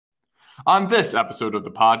On this episode of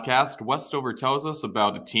the podcast, Westover tells us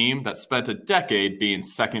about a team that spent a decade being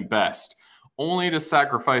second best, only to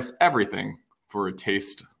sacrifice everything for a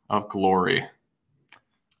taste of glory.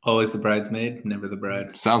 Always the bridesmaid, never the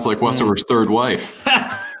bride. Sounds like Westover's third wife.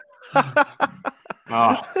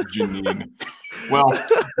 Janine. Well,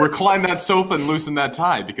 recline that sofa and loosen that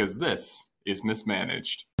tie because this is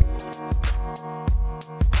Mismanaged.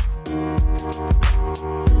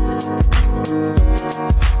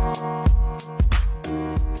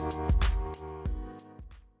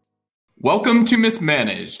 Welcome to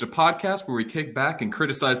Mismanaged, a podcast where we kick back and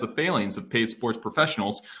criticize the failings of paid sports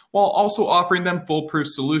professionals while also offering them foolproof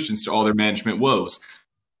solutions to all their management woes.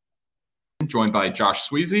 Joined by Josh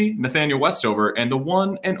Sweezy, Nathaniel Westover, and the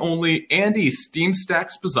one and only Andy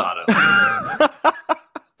Steamstack Spazzato.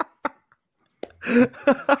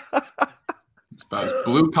 It's about as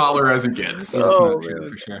blue collar as it gets. For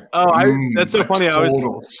sure. That's so funny.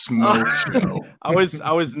 Total smoke show. I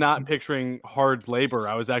was not picturing hard labor.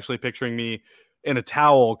 I was actually picturing me in a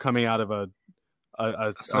towel coming out of a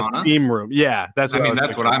steam room. Yeah, that's what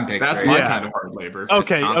that's what I'm picturing. That's my kind of hard labor.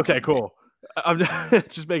 Okay, cool. I'm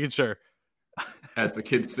just making sure. As the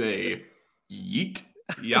kids say, yeet.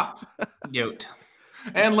 Yacht. Yote.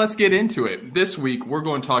 And let's get into it. This week, we're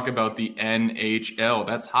going to talk about the NHL.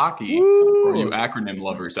 That's hockey for you acronym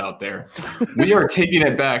lovers out there. We are taking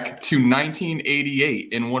it back to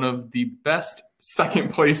 1988 in one of the best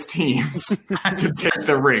second-place teams to take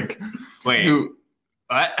the rink. Wait.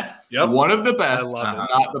 Yep. One of the best,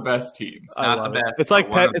 not the best teams. Not the best. It's like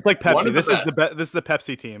Pepsi. This is the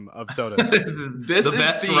Pepsi team of sodas. This is the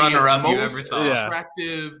best runner-up you ever saw.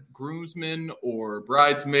 Attractive groomsman or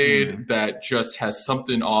bridesmaid that just has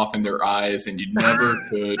something off in their eyes, and you never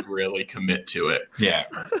could really commit to it. Yeah,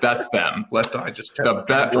 that's them. Left eye just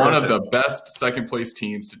one of the best second place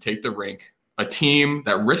teams to take the rink. A team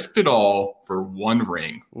that risked it all for one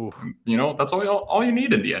ring. Ooh. You know, that's all you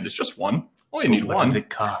need in the end. It's just one. Oh, you need one. What did it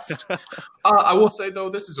cost? I will say, though,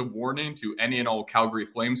 this is a warning to any and all Calgary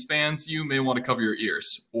Flames fans. You may want to cover your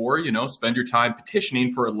ears or, spend your time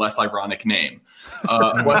petitioning for a less ironic name.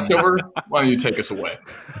 Westover, why don't you take us away?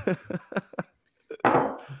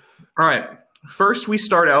 All right. First, we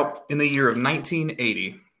start out in the year of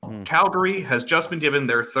 1980. Calgary has just been given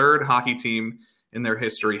their third hockey team in their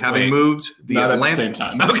history, having moved the not Atlanta. At the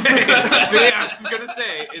same time. Okay. I was going to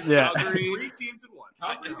say, is Calgary... 3 teams in one.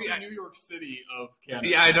 New York City of Canada.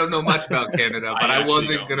 Yeah, I don't know much about Canada, but I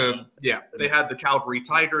wasn't going to... Yeah. They had the Calgary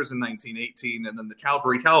Tigers in 1918, and then the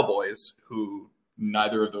Calgary Cowboys, who...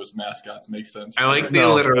 Neither of those mascots make sense. I like the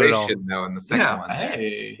alliteration, though, in the second one.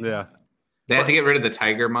 Hey. Yeah. They had to get rid of the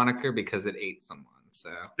tiger moniker because it ate someone. So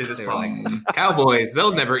it is possible. Like, Cowboys,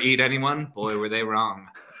 they'll never eat anyone. Boy, were they wrong.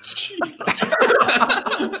 Jesus.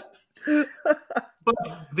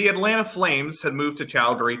 But the Atlanta Flames had moved to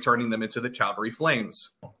Calgary, turning them into the Calgary Flames.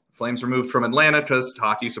 Flames were moved from Atlanta because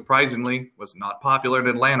hockey, surprisingly, was not popular in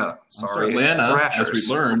Atlanta. Sorry, Atlanta, Thrashers. as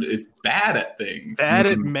we learned, is bad at things. Bad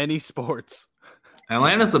at many sports.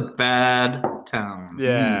 Atlanta's a bad town.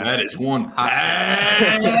 Yeah. That is one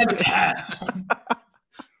bad town.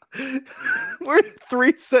 We're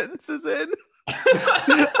 3 sentences in.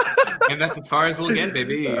 And that's as far as we'll get,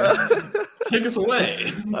 baby. Take us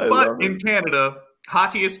away. But in Canada,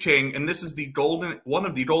 hockey is king, and this is one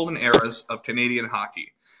of the golden eras of Canadian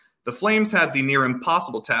hockey. The Flames had the near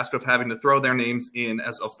impossible task of having to throw their names in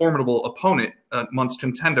as a formidable opponent amongst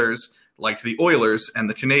contenders like the Oilers and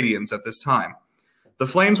the Canadiens at this time. The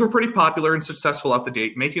Flames were pretty popular and successful out the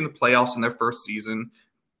gate, making the playoffs in their first season,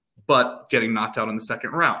 but getting knocked out in the second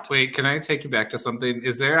round. Wait, can I take you back to something?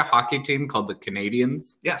 Is there a hockey team called the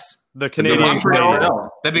Canadians? Yes. The Canadian Montreal.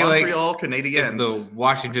 That'd be Montreal like Canadiens. if the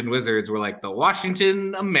Washington Wizards were like the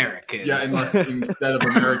Washington Americans. Yeah, unless instead of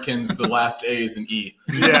Americans, the last A is an E.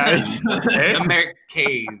 Yeah.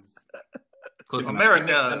 Americans. Close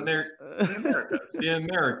enough. The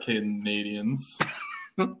American Canadians.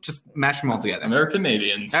 Just mash them all together. American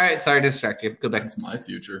Canadians. All right, sorry to distract you. Go back. That's my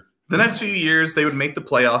future. The next few years, they would make the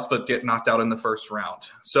playoffs but get knocked out in the first round.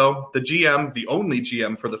 So the GM, the only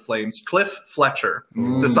GM for the Flames, Cliff Fletcher,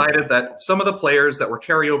 decided that some of the players that were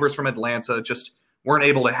carryovers from Atlanta just weren't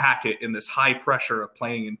able to hack it in this high pressure of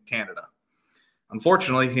playing in Canada.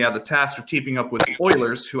 Unfortunately, he had the task of keeping up with the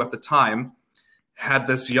Oilers, who at the time had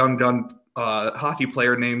this young gun hockey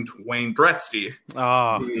player named Wayne Gretzky.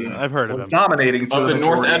 I've heard of him. Dominating through the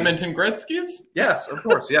North Edmonton Gretzkys? Yes, of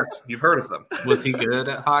course. Yes, you've heard of them. Was he good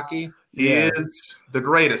at hockey? He is the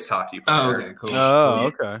greatest hockey player. Oh, okay, cool.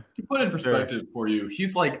 Oh, okay. To put in perspective for you,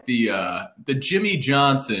 he's like the Jimmy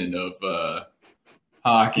Johnson of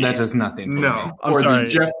Hockey. That does nothing for me. I'm Or sorry. the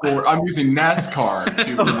Jeff Gordon. I'm using NASCAR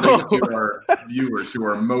to relate to our viewers who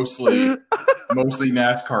are mostly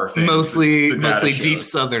NASCAR fans. Mostly The data deep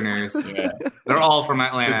shows. Southerners. Yeah. They're all from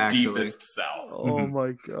Atlanta, The actually. deepest south. Oh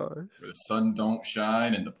my gosh. Where the sun don't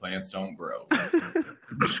shine and the plants don't grow.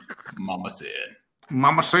 Mama said.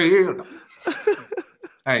 Mama said.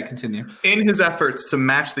 All right, continue. In his efforts to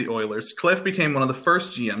match the Oilers, Cliff became one of the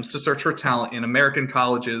first GMs to search for talent in American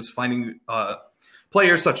colleges, finding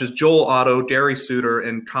players such as Joel Otto, Gary Suter,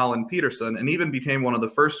 and Colin Peterson, and even became one of the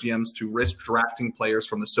first GMs to risk drafting players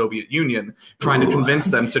from the Soviet Union, trying to convince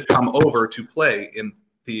them to come over to play in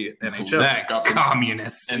the NHL. That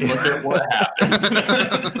communist. And look at what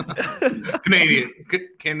happened.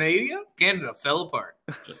 Canada fell apart.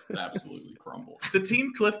 Just absolutely crumbled. The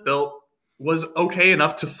team Cliff built was okay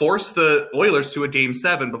enough to force the Oilers to a Game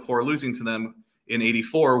 7 before losing to them in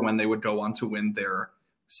 '84 when they would go on to win their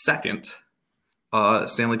second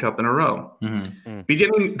Stanley Cup in a row.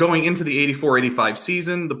 Going into the 84-85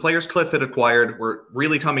 season, the players Cliff had acquired were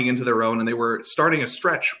really coming into their own, and they were starting a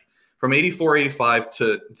stretch from 84-85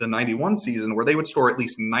 to the 91 season where they would score at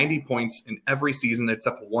least 90 points in every season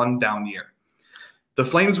except one down year. The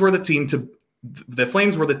Flames were the team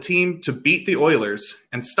to beat the Oilers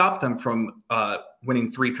and stop them from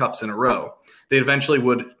winning 3 cups in a row. They eventually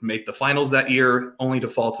would make the finals that year, only to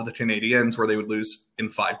fall to the Canadiens, where they would lose in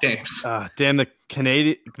 5 games. Damn the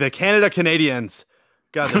Canada Canadiens.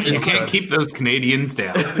 God, You can't keep those Canadians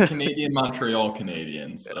down. It's the Canadian Montreal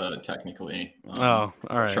Canadiens, technically. all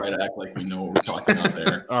right. Try to act like we know what we're talking about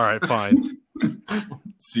there. All right, fine.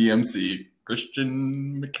 CMC,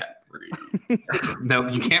 Christian McCaffrey. No,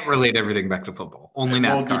 you can't relate everything back to football. Only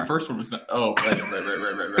NASCAR. Well, the first one was right.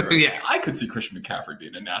 Yeah. I could see Christian McCaffrey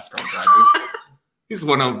being a NASCAR driver. He's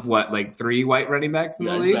one of, 3 white running backs in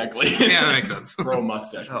the league? Exactly. Yeah, that makes sense. Grow a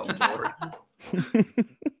mustache. Oh, Lord.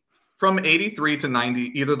 From 83 to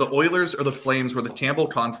 90, either the Oilers or the Flames were the Campbell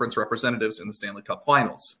Conference representatives in the Stanley Cup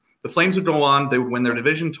Finals. The Flames would go on, they would win their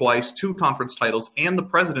division twice, 2 conference titles, and the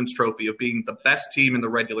President's Trophy of being the best team in the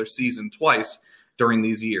regular season twice during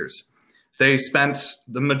these years. They spent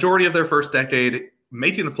the majority of their first decade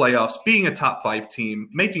making the playoffs, being a top 5 team,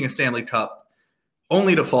 making a Stanley Cup,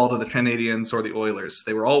 only to fall to the Canadiens or the Oilers.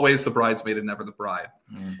 They were always the bridesmaid and never the bride.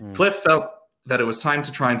 Mm-hmm. Cliff felt that it was time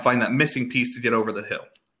to try and find that missing piece to get over the hill.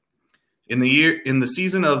 In the year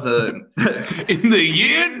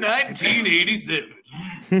 1987.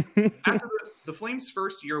 After the Flames'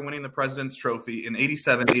 first year winning the President's Trophy in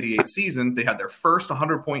 87-88 season, they had their first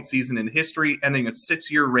 100-point season in history, ending a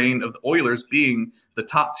 6-year reign of the Oilers being the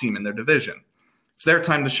top team in their division. It's their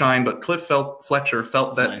time to shine, but Fletcher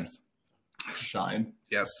felt that Flames. Shine.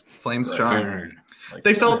 yes, Flames Right. shine.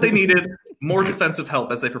 They felt they needed more defensive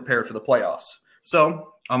help as they prepared for the playoffs.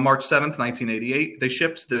 So, on March 7th, 1988, they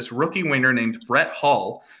shipped this rookie winger named Brett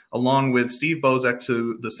Hall, along with Steve Bozek,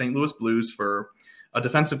 to the St. Louis Blues for a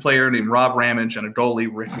defensive player named Rob Ramage and a goalie,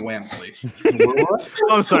 Rick Wamsley.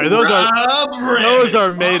 I'm sorry, those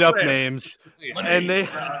are made up Ramage. names. And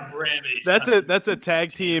that's a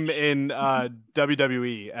tag team in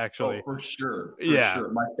WWE, actually. Oh, for sure. Yeah. Sure.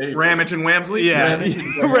 My favorite. Ramage and Wamsley? Yeah.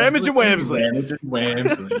 Ramage and Wamsley. Ramage and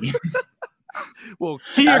Wamsley. Well,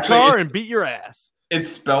 key your Actually, car and beat your ass. It's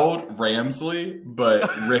spelled Ramsley,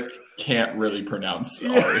 but Rick can't really pronounce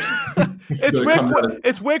ours. It's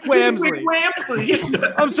Wick Wamsley.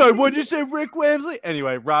 Wamsley. I'm sorry, what did you say, Rick Wamsley?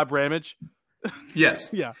 Anyway, Rob Ramage.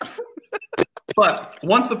 Yes. Yeah. But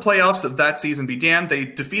once the playoffs of that season began, they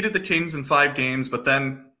defeated the Kings in 5 games, but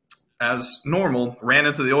then, as normal, ran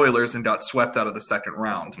into the Oilers and got swept out of the second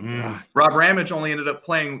round. Rob Ramage only ended up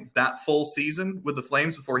playing that full season with the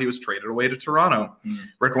Flames before he was traded away to Toronto.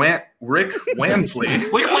 Rick Wamsley Wick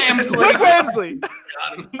Wamsley. Wick Wamsley.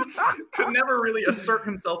 could never really assert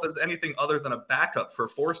himself as anything other than a backup for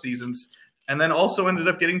 4 seasons, and then also ended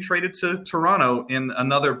up getting traded to Toronto in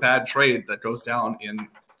another bad trade that goes down in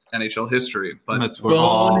NHL history. But That's where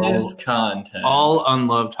Bonus content. all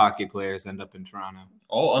unloved hockey players end up in Toronto.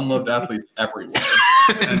 All unloved athletes everywhere.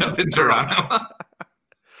 End up in Toronto.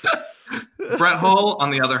 Brett Hull, on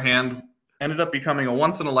the other hand, ended up becoming a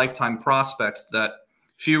once-in-a-lifetime prospect that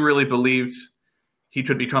few really believed he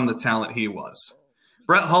could become the talent he was.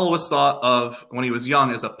 Brett Hull was thought of, when he was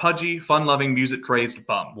young, as a pudgy, fun-loving, music-crazy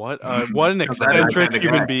bum. What an eccentric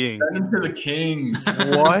human being. Send him to the Kings.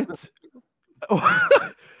 What?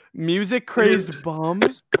 Music crazed bum?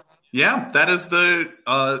 Yeah, that is the.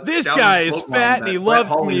 This guy is fat and he loves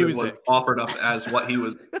music. Was offered up as what he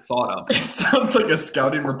was thought of. It sounds like a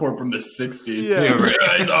scouting report from the 60s. Yeah.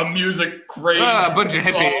 Guys, I'm music crazy. A bunch of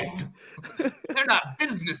hippies. They're not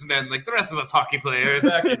businessmen like the rest of us hockey players.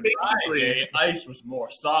 Back in my day, ice was more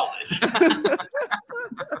solid.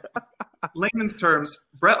 Layman's terms,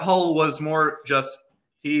 Brett Hull was more just,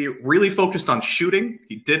 he really focused on shooting.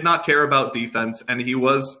 He did not care about defense, and he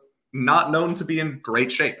was not known to be in great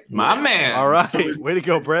shape. My man. All right. So is- Way to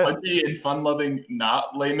go, Brett. Pudgy and fun-loving,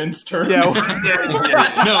 not layman's terms. Yeah.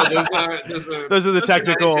 No, Those are the That's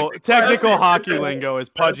technical right. hockey lingo is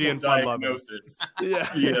pudgy and Medical fun loving. diagnosis.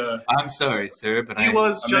 Yeah. Yeah. I'm sorry, sir, but He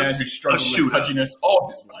was A man just who a struggled with shooter. pudginess all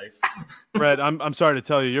his life. Brett, I'm sorry to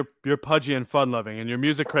tell you, you're pudgy and fun loving, and your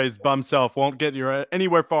music crazed bum self won't get you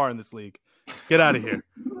anywhere far in this league. Get out of here.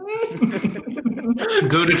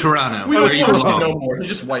 go to Toronto. We where don't you want you belong. no more. He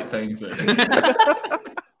just white fangs it.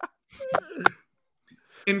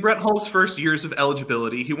 In Brett Hull's first years of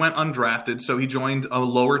eligibility, he went undrafted, so he joined a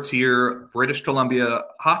lower tier British Columbia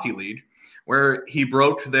Hockey League, where he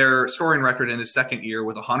broke their scoring record in his second year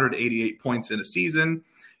with 188 points in a season.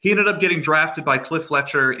 He ended up getting drafted by Cliff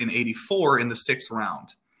Fletcher in '84 in the 6th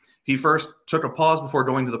round. He first took a pause before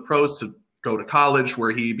going to the pros to go to college,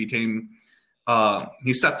 where he became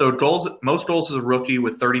he set the most goals as a rookie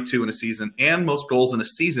with 32 in a season, and most goals in a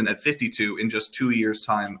season at 52 in just 2 years'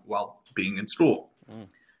 time while being in school.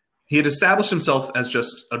 He had established himself as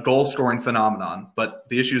just a goal-scoring phenomenon, but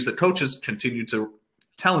the issues that coaches continued to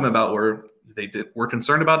tell him about were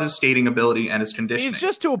concerned about his skating ability and his conditioning. He's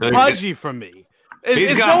just too pudgy for me.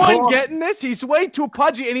 Is no one getting this? He's way too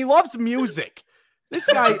pudgy, and he loves music. This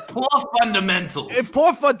guy, Poor fundamentals.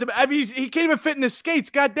 poor fun. I mean, he can't even fit in his skates.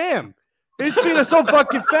 Goddamn, his feet are so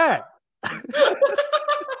fucking fat.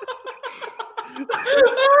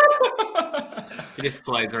 He just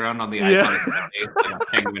slides around on the ice on his belly like a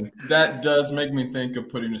penguin. That does make me think of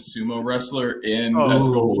putting a sumo wrestler in Oh. as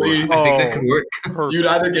goalie. I think that could work. Perfect. You'd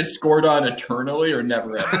either get scored on eternally or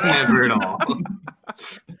never ever. Never at all.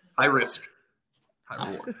 High risk,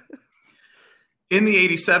 high reward. In the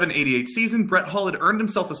 87-88 season, Brett Hull had earned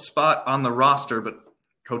himself a spot on the roster, but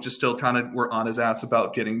coaches still kind of were on his ass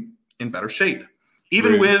about getting in better shape.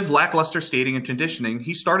 Even with lackluster skating and conditioning,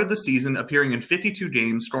 he started the season appearing in 52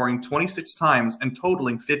 games, scoring 26 times, and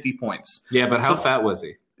totaling 50 points. Yeah, but how fat was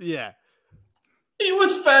he? Yeah. He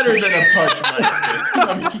was fatter than a Pudge.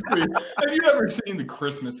 Have you ever seen the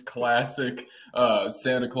Christmas classic,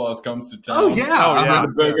 Santa Claus Comes to Town? Oh, yeah. yeah. The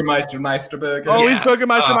Burgermeister Meisterburger? Oh, Yes. he's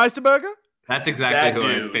Burgermeister Meisterburger? That's exactly That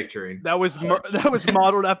who I was dude. picturing. That was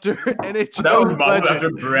modeled after NHL That was modeled legend after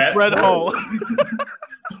Brett. Brett Hull.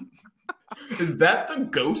 Is that the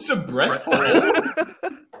ghost of Brett Hull?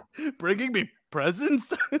 Bringing me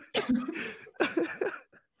presents?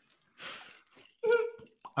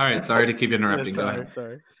 All right, sorry to keep interrupting. Go ahead.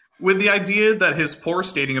 Sorry. With the idea that his poor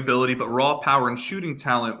skating ability but raw power and shooting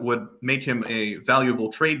talent would make him a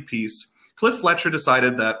valuable trade piece, Cliff Fletcher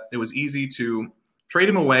decided that it was easy to trade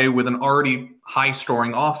him away with an already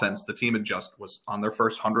high-scoring offense. The team had just was on their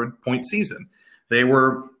first 100-point season. They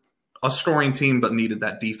were a scoring team but needed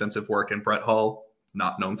that defensive work, and Brett Hull,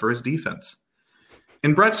 not known for his defense.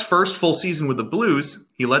 In Brett's first full season with the Blues,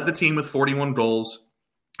 he led the team with 41 goals,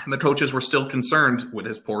 and the coaches were still concerned with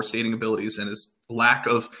his poor skating abilities and his lack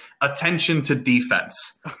of attention to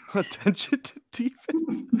defense. Attention to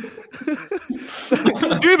defense.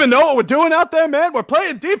 Do you even know what we're doing out there, man? We're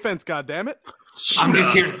playing defense, goddammit. I'm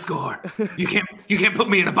just here to score. You can't put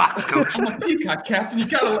me in a box, coach. I'm a peacock captain. You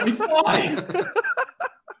gotta let me fly.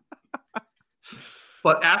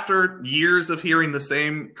 But after years of hearing the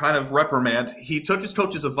same kind of reprimand, he took his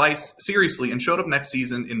coach's advice seriously and showed up next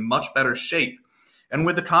season in much better shape. And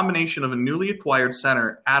with the combination of a newly acquired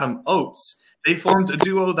center, Adam Oates, they formed a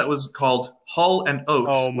duo that was called Hull and Oates,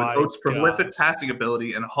 Oh with my Oates' prolific gosh. passing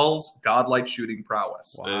ability and Hull's godlike shooting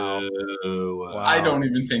prowess. Wow. I don't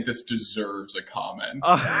even think this deserves a comment.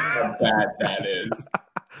 Uh, How bad that is.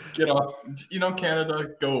 Get off. Canada,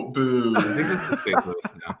 go boo. I think it's St. Louis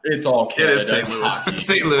now. It's all Canada. It is St. It's Louis. hockey.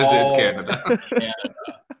 St. It's Louis is all Canada. Canada.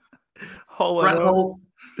 Hull Brett and Oates.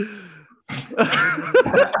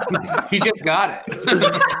 Hull, He just got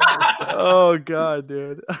it. Oh god,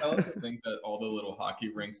 dude. I like to think that all the little hockey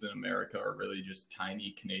rinks in America are really just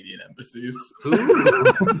tiny Canadian embassies. Ooh.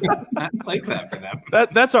 I like that for them.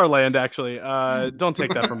 That's our land, actually. Don't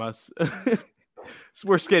take that from us. So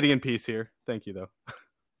we're skating in peace here. Thank you, though.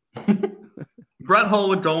 Brett Hull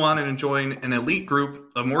would go on and join an elite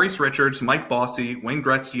group of Maurice Richards, Mike Bossy, Wayne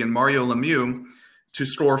Gretzky, and Mario Lemieux to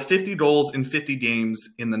score 50 goals in 50 games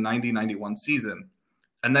in the 90-91 season.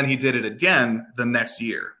 and then he did it again the next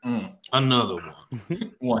year. Another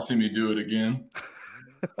one. Want to see me do it again?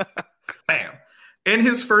 Bam. In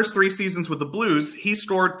his first 3 seasons with the Blues, he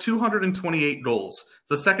scored 228 goals,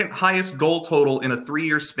 the second highest goal total in a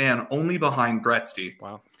 3-year span, only behind Gretzky.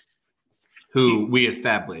 Wow. Who we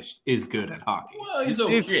established is good at hockey. Well, he's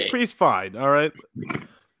okay. He's fine, all right?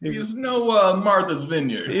 He's no Martha's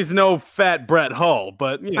Vineyard. He's no fat Brett Hull,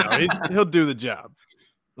 but, you know, he'll do the job.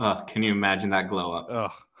 Can you imagine that glow up? Oh.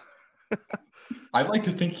 I'd like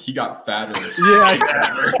to think he got fatter. Yeah.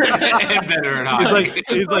 And better at hockey.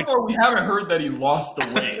 He's like, we haven't heard that he lost the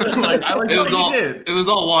weight. Like, I like he did. It was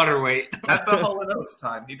all water weight. At the Hull and Oates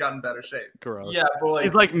time, he got in better shape. gross. Yeah, but like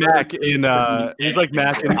He's like Mac in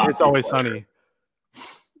It's Always Sunny.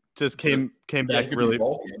 Just came back really.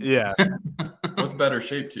 Yeah. What's better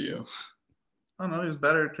shape to you? I don't know. He was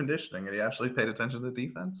better at conditioning, and he actually paid attention to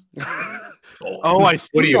defense. Oh, I see.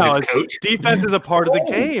 What are you, now. his coach? Defense is a part of the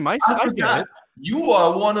game. I get it. You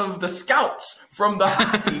are one of the scouts from the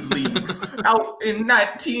hockey leagues out in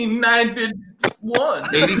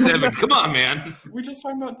 1991. 87. Come on, man. We're just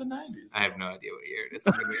talking about the 90s. I have no idea what year it is.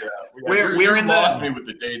 We're in lost the. me with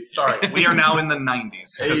the dates. Sorry, we are now in the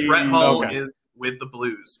 90s because Hey, Brett Hull okay. is with the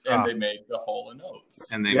Blues. And they made the Hall and Oates.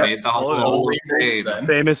 And they Yes. made the whole Totally makes game. sense.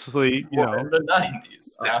 Famously, you We're know. in the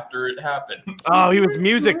 90s after it happened. Oh, he was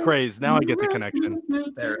music crazed. Now I get the connection.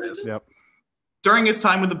 There it is. Yep. During his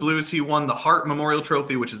time with the Blues, he won the Hart Memorial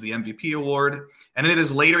Trophy, which is the MVP award. And in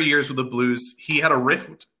his later years with the Blues, he had a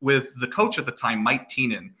rift with the coach at the time, Mike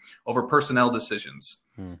Keenan, over personnel decisions.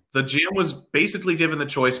 The GM was basically given the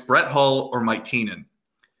choice, Brett Hull or Mike Keenan.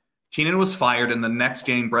 Keenan was fired, and the next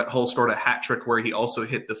game, Brett Hull scored a hat trick where he also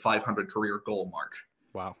hit the 500 career goal mark.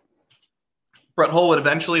 Wow. Brett Hull would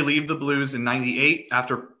eventually leave the Blues in 98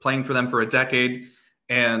 after playing for them for a decade,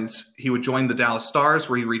 and he would join the Dallas Stars,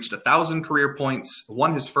 where he reached 1,000 career points,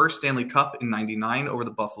 won his first Stanley Cup in 99 over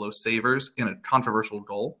the Buffalo Sabres in a controversial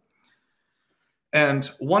goal. And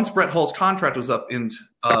once Brett Hull's contract was up with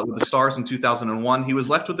the Stars in 2001, he was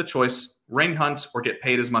left with the choice, ring hunt or get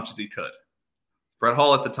paid as much as he could. Brett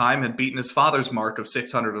Hull at the time had beaten his father's mark of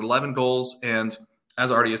 611 goals and,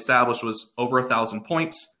 as already established, was over 1,000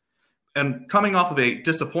 points. And coming off of a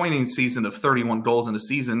disappointing season of 31 goals in a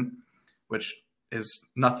season, which is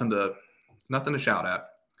nothing to shout at,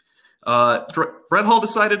 Brett Hull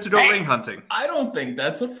decided to go ring hunting. I don't think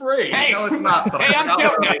that's a phrase. Hey. No, it's not. But Hey, I'm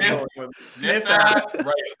shouting at you. Sniff at,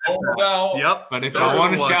 right over out. Yep. But if Those I are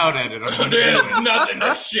want the to ones. shout at it, I'm going to do There's it. nothing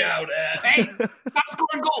to shout at. Hey, stop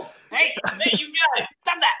scoring goals. Hey, you guys,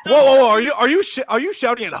 stop that. Whoa! Are you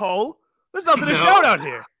shouting at Hull? There's nothing to No. shout out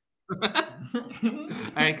here. All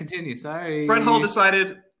right, continue. Sorry. Brett Hull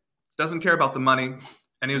decided doesn't care about the money,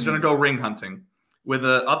 and he was going to go ring hunting with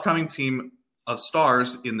an upcoming team of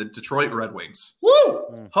stars in the Detroit Red Wings.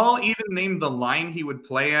 Woo! Hull even named the line he would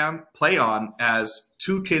play on as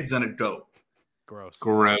 2 kids and a goat. Gross.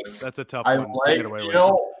 Gross. That's a tough I one to like, get away you with.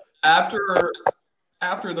 know, after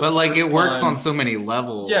the But like it first works one- on so many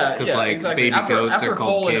levels. Yeah, because yeah, like exactly. baby goats after are Hull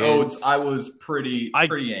called and kids. Oates, I was pretty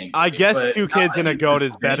angry. I guess But 2 now kids and that a he's goat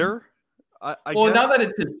is doing- better. I Well, guess. now that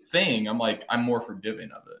it's his thing, I'm more forgiving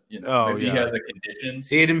of it. You know, Oh, if he yeah. has a condition.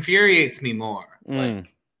 See, it infuriates me more. Mm.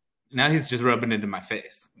 Now he's just rubbing it in my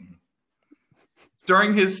face.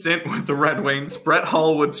 During his stint with the Red Wings, Brett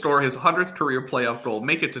Hull would score his 100th career playoff goal,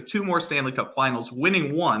 make it to 2 more Stanley Cup finals,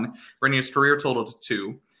 winning 1, bringing his career total to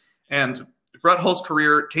 2. And Brett Hull's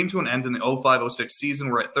career came to an end in the 05-06 season,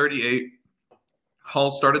 where at 38,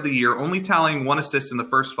 Hull started the year only tallying 1 assist in the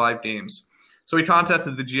first 5 games. So he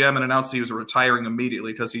contacted the GM and announced he was retiring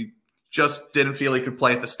immediately because he just didn't feel he could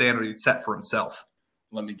play at the standard he'd set for himself.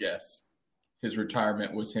 Let me guess. His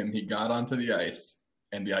retirement was him. He got onto the ice,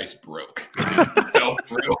 and the ice broke. Fell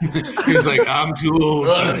through. He's like, I'm too old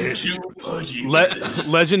for this. Too pudgy.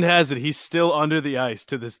 Legend has it he's still under the ice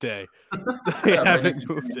to this day. They haven't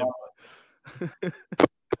moved him.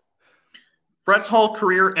 Brett's Hull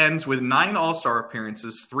career ends with 9 All-Star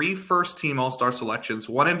appearances, 3 first-team All-Star selections,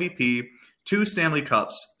 1 MVP, 2 Stanley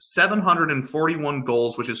Cups, 741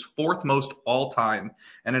 goals, which is 4th most all-time,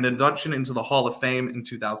 and an induction into the Hall of Fame in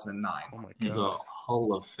 2009. Oh my The god.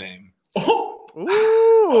 Hall of Fame.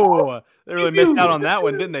 Ooh, they really missed out on that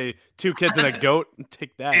one, didn't they? 2 kids and a goat.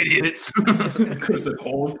 Take that. Idiots. Because of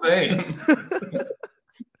Hall of Fame.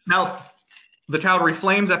 Now, the Calgary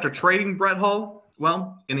Flames, after trading Brett Hull,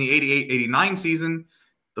 well, in the 88-89 season,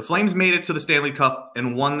 the Flames made it to the Stanley Cup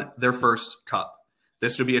and won their first cup.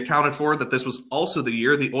 This would be accounted for that this was also the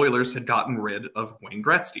year the Oilers had gotten rid of Wayne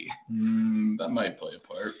Gretzky. That might play a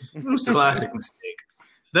part. Classic mistake.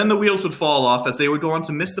 Then the wheels would fall off as they would go on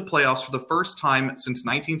to miss the playoffs for the first time since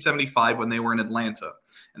 1975 when they were in Atlanta.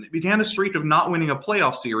 and they began a streak of not winning a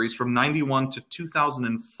playoff series from 91 to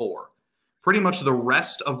 2004. Pretty much the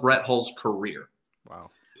rest of Brett Hull's career. Wow.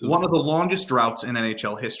 One of the longest droughts in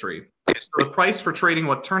NHL history. For the price for trading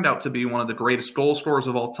what turned out to be one of the greatest goal scorers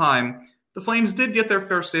of all time, the Flames did get their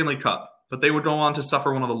first Stanley Cup, but they would go on to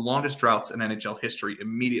suffer one of the longest droughts in NHL history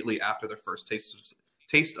immediately after their first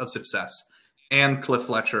taste of success. And Cliff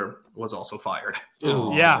Fletcher was also fired.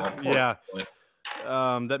 Ooh. Yeah.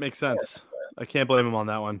 That makes sense. I can't blame him on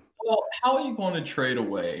that one. Well, how are you going to trade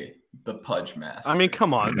away the Pudge Master? I mean,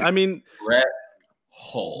 come on. I mean, Brett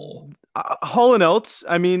Hull. Hull and Oates.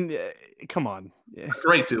 I mean, come on. Yeah.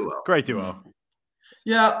 Great duo. Great duo.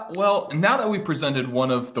 Yeah, well, now that we presented one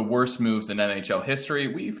of the worst moves in NHL history,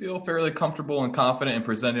 we feel fairly comfortable and confident in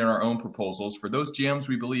presenting our own proposals for those GMs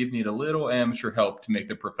we believe need a little amateur help to make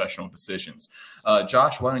their professional decisions.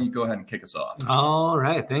 Josh, why don't you go ahead and kick us off? All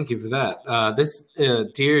right. Thank you for that. This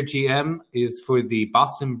Dear GM is for the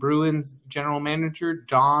Boston Bruins general manager,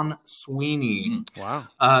 Don Sweeney. Wow.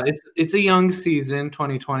 It's a young season,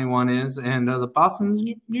 2021 is, and the Boston's,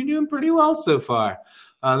 you're doing pretty well so far.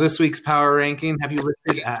 This week's power ranking have you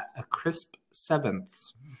listed at a crisp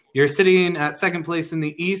 7th. You're sitting at second place in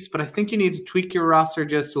the East, but I think you need to tweak your roster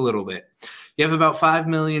just a little bit. You have about $5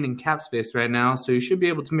 million in cap space right now, so you should be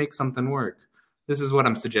able to make something work. This is what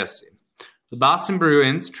I'm suggesting. The Boston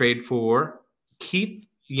Bruins trade for Keith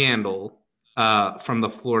Yandle from the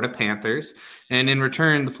Florida Panthers, and in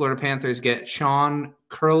return, the Florida Panthers get Sean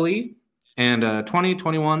Curley and a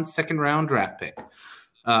 2021 second-round draft pick.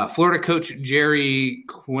 Florida coach Jerry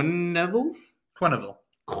Quenneville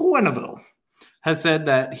has said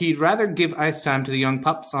that he'd rather give ice time to the young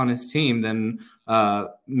pups on his team than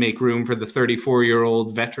make room for the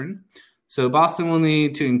 34-year-old veteran. So Boston will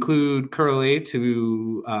need to include Curley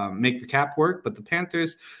to make the cap work, but the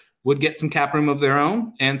Panthers would get some cap room of their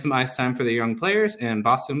own and some ice time for the young players, and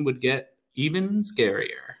Boston would get even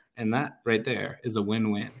scarier. And that right there is a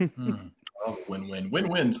win-win. Oh, win-win.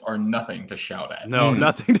 Win-wins are nothing to shout at. No,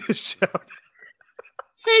 nothing to shout at.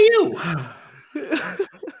 Hey, you!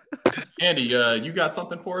 Andy, you got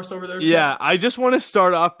something for us over there? Yeah, I just want to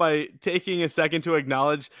start off by taking a second to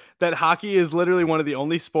acknowledge that hockey is literally one of the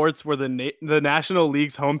only sports where the National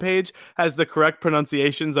League's homepage has the correct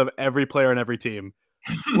pronunciations of every player and every team.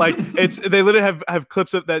 Like they literally have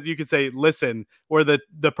clips of that you could say listen, where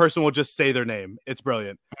the person will just say their name. It's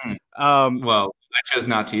brilliant. Well, I chose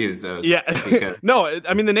not to use those. Yeah. Because... No,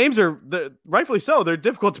 I mean the names are rightfully so. They're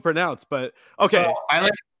difficult to pronounce, but okay. Well, I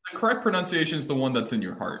like the correct pronunciation is the one that's in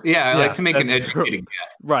your heart. Yeah, I like to make an educated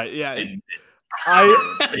guess. Right, yeah.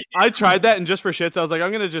 I tried that, and just for shits, I was like,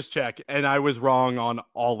 I'm gonna just check, and I was wrong on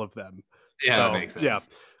all of them. Yeah, so, that makes sense. Yeah.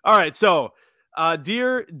 All right, so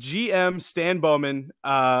dear GM Stan Bowman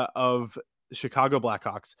of Chicago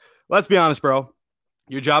Blackhawks, let's be honest, bro.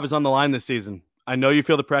 Your job is on the line this season. I know you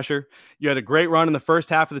feel the pressure. You had a great run in the first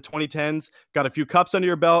half of the 2010s, got a few cups under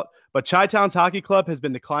your belt, but Chi-Town's hockey club has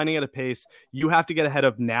been declining at a pace you have to get ahead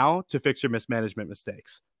of now to fix your mismanagement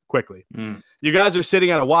mistakes quickly. You guys are sitting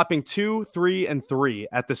at a whopping 2-3-3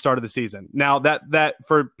 at the start of the season. Now, that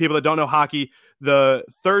for people that don't know hockey, the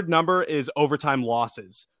third number is overtime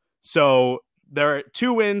losses. So there are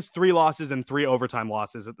 2 wins, 3 losses, and 3 overtime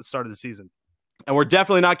losses at the start of the season. And we're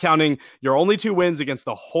definitely not counting your only 2 wins against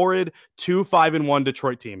the horrid 2-5-1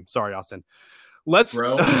 Detroit team. Sorry, Austin. Let's.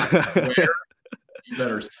 Bro, you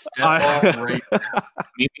better step off right now.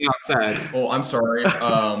 Meet me outside. Oh, I'm sorry.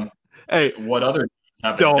 Hey, what other teams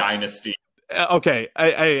have a dynasty? Okay.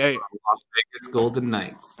 Hey. Las Vegas Golden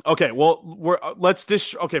Knights. Okay. Well,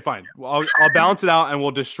 okay, fine. I'll balance it out and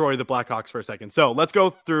we'll destroy the Blackhawks for a second. So let's go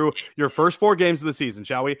through your first 4 games of the season,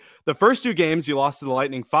 shall we? The first 2 games you lost to the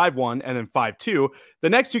Lightning 5-1 and then 5-2. The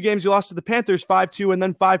next 2 games you lost to the Panthers 5-2 and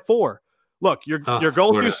then 5-4. Look, your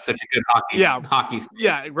go-to such a good hockey.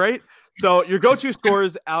 Yeah, right. So your go-to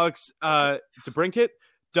scorers, Alex DeBrincat,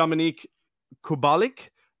 Dominique Kubalik,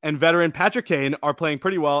 and veteran Patrick Kane are playing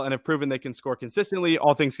pretty well and have proven they can score consistently,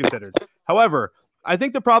 all things considered. However, I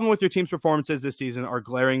think the problem with your team's performances this season are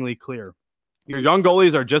glaringly clear. Your young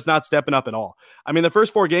goalies are just not stepping up at all. I mean, the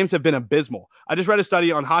first 4 games have been abysmal. I just read a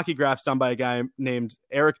study on hockey graphs done by a guy named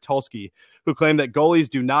Eric Tulsky, who claimed that goalies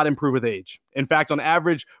do not improve with age. In fact, on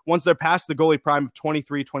average, once they're past the goalie prime of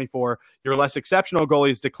 23, 24, your less exceptional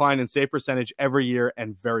goalies decline in save percentage every year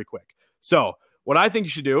and very quick. So what I think you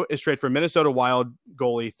should do is trade for Minnesota Wild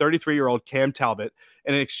goalie, 33-year-old Cam Talbot,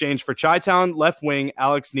 in exchange for Chi-Town left wing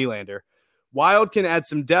Alex Nylander. Wild can add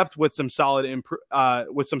some depth with some solid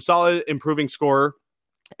improving scorer,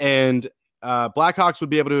 and Blackhawks would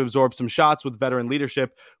be able to absorb some shots with veteran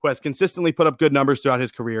leadership, who has consistently put up good numbers throughout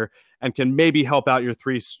his career and can maybe help out your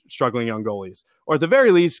three struggling young goalies, or at the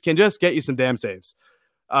very least, can just get you some damn saves.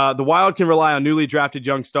 The Wild can rely on newly drafted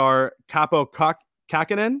young star Capo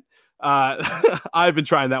Kakinen. I've been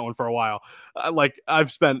trying that one for a while.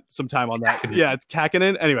 I've spent some time on that. Yeah, it's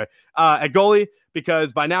Kakinen. Anyway, at goalie,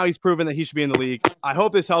 because by now he's proven that he should be in the league. I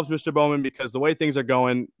hope this helps Mr. Bowman, because the way things are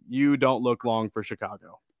going, you don't look long for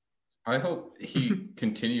Chicago. I hope he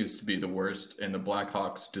continues to be the worst and the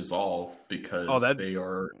Blackhawks dissolve, because they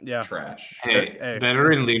are trash. Hey,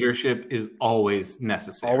 veteran leadership is always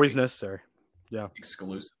necessary. Always necessary. Yeah.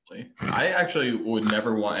 Exclusively. I actually would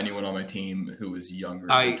never want anyone on my team who is younger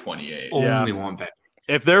than 28. Only want veterans.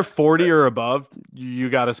 If they're 40 or above, you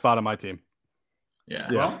got a spot on my team. Yeah.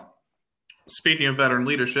 Well, speaking of veteran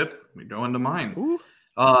leadership, we go into mine.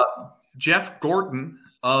 Jeff Gorton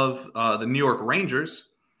of the New York Rangers,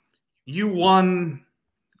 you won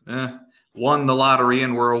the lottery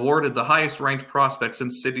and were awarded the highest ranked prospect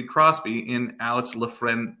since Sidney Crosby in Alex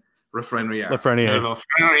Lafreniere. Lafreniere.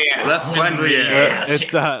 It's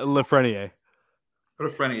Lafreniere.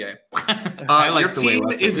 Your team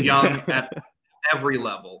is young at every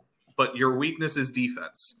level, but your weakness is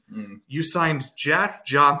defense. You signed Jack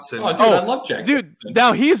Johnson. Oh, dude, I love Jack. Dude,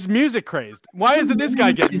 now he's music crazed. Why isn't this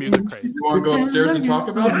guy getting music crazed? You want to go upstairs and talk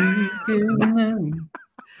about it?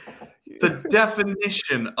 The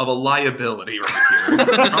definition of a liability right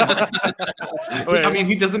here. I mean,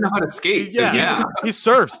 he doesn't know how to skate. So yeah. He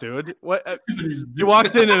surfs, dude. What? He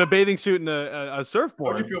walked in a bathing suit and a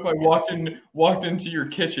surfboard. How would you feel if I walked into your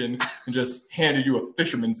kitchen and just handed you a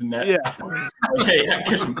fisherman's net? Yeah. Hey, I'm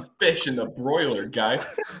catching fish in the broiler, guy.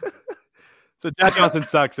 So Jack Johnson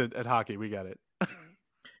sucks at hockey. We got it.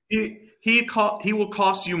 He will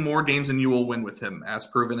cost you more games than you will win with him, as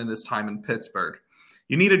proven in his time in Pittsburgh.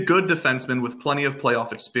 You need a good defenseman with plenty of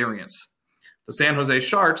playoff experience. The San Jose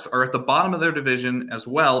Sharks are at the bottom of their division as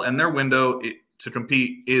well, and their window to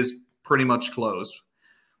compete is pretty much closed.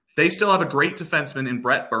 They still have a great defenseman in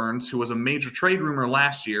Brett Burns, who was a major trade rumor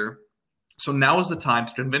last year. So now is the time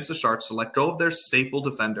to convince the Sharks to let go of their staple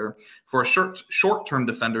defender for a short-term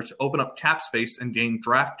defender to open up cap space and gain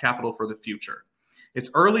draft capital for the future.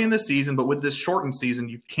 It's early in the season, but with this shortened season,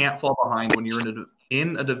 you can't fall behind when you're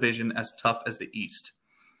in a division as tough as the East.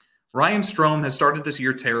 Ryan Strome has started this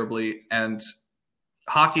year terribly, and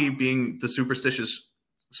hockey being the superstitious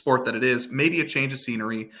sport that it is, maybe a change of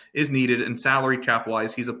scenery is needed, and salary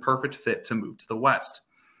cap-wise, he's a perfect fit to move to the West.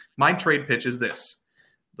 My trade pitch is this.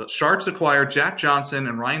 The Sharks acquire Jack Johnson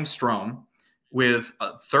and Ryan Strome with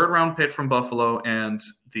a third-round pick from Buffalo and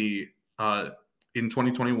in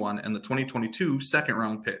 2021 and the 2022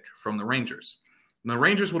 second-round pick from the Rangers. And the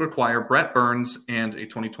Rangers would acquire Brett Burns and a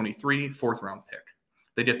 2023 fourth-round pick.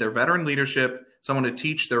 They get their veteran leadership, someone to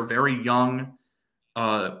teach their very young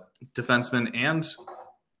defensemen and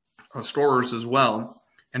scorers as well,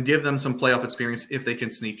 and give them some playoff experience if they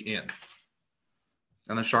can sneak in.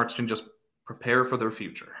 And the Sharks can just prepare for their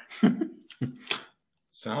future.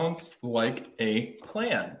 Sounds like a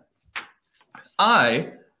plan.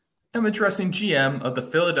 I am addressing GM of the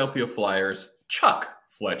Philadelphia Flyers, Chuck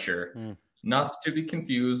Fletcher, not to be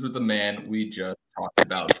confused with the man we just talked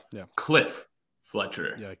about, Cliff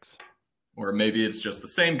Fletcher. Yikes. Or maybe it's just the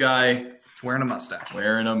same guy. Wearing a mustache.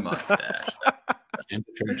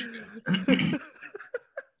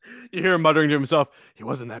 You hear him muttering to himself, he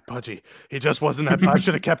wasn't that pudgy. He just wasn't that I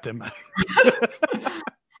should have kept him.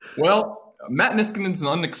 Well, Matt Niskanen's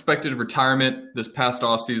unexpected retirement this past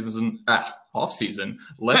offseason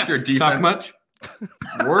left your defense. Talk much?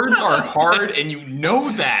 Words are hard, and you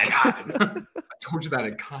know that. I told you that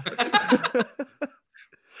in confidence.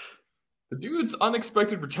 The dude's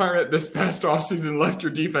unexpected retirement this past offseason left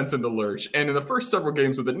your defense in the lurch, and in the first several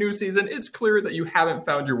games of the new season, it's clear that you haven't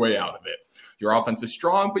found your way out of it. Your offense is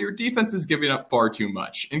strong, but your defense is giving up far too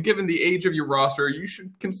much. And given the age of your roster, you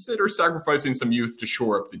should consider sacrificing some youth to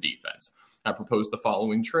shore up the defense. I propose the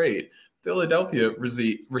following trade. Philadelphia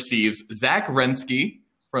receives Zach Werenski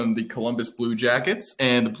from the Columbus Blue Jackets,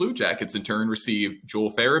 and the Blue Jackets in turn receive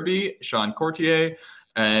Joel Farabee, Sean Courtier,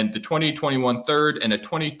 and the 2021 third and a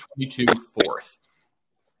 2022 fourth.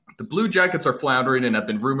 The Blue Jackets are floundering and have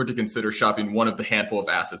been rumored to consider shopping one of the handful of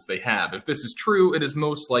assets they have. If this is true, it is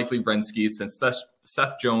most likely Werenski, since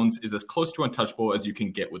Seth Jones is as close to untouchable as you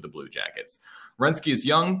can get with the Blue Jackets. Werenski is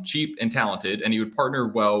young, cheap, and talented, and he would partner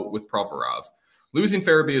well with Provorov. Losing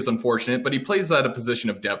Farabee is unfortunate, but he plays at a position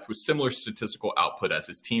of depth with similar statistical output as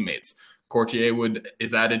his teammates. Courtier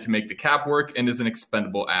is added to make the cap work and is an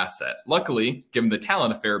expendable asset. Luckily, given the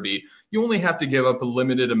talent of Farabee, you only have to give up a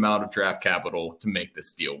limited amount of draft capital to make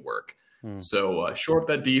this deal work. So shore up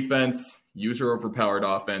that defense, use your overpowered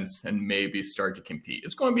offense, and maybe start to compete.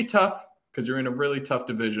 It's going to be tough because you're in a really tough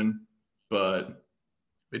division, but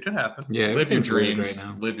It can happen. Yeah, live your everything's weird dreams, right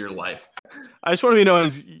now. live your life. I just want to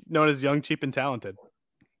be known as young, cheap, and talented.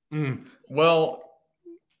 Well,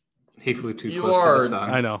 He flew too You close to are- the sun.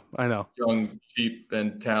 I know. young, cheap,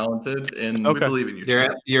 and talented, and Okay. We believe in you.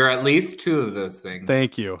 Sean. You're at least two of those things.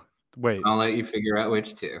 Thank you. Wait. I'll let you figure out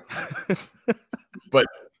which two. but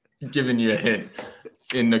giving you a hint,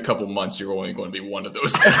 in a couple months, you're only going to be one of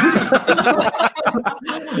those things.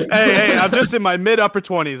 hey, I'm just in my mid upper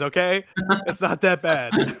 20s, okay? It's not that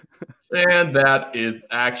bad. And that is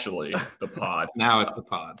actually the pod. Now it's a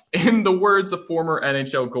pod. In the words of former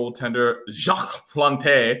NHL goaltender Jacques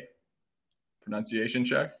Plante, pronunciation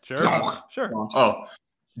check? Sure. Sure. Oh,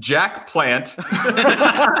 Jack Plant.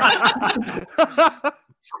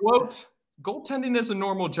 Quote, goaltending is a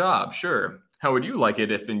normal job, sure. How would you like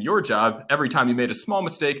it if in your job, every time you made a small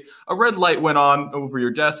mistake, a red light went on over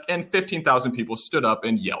your desk and 15,000 people stood up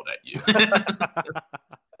and yelled at you?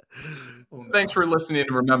 Thanks for listening,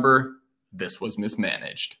 and remember, this was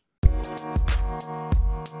mismanaged.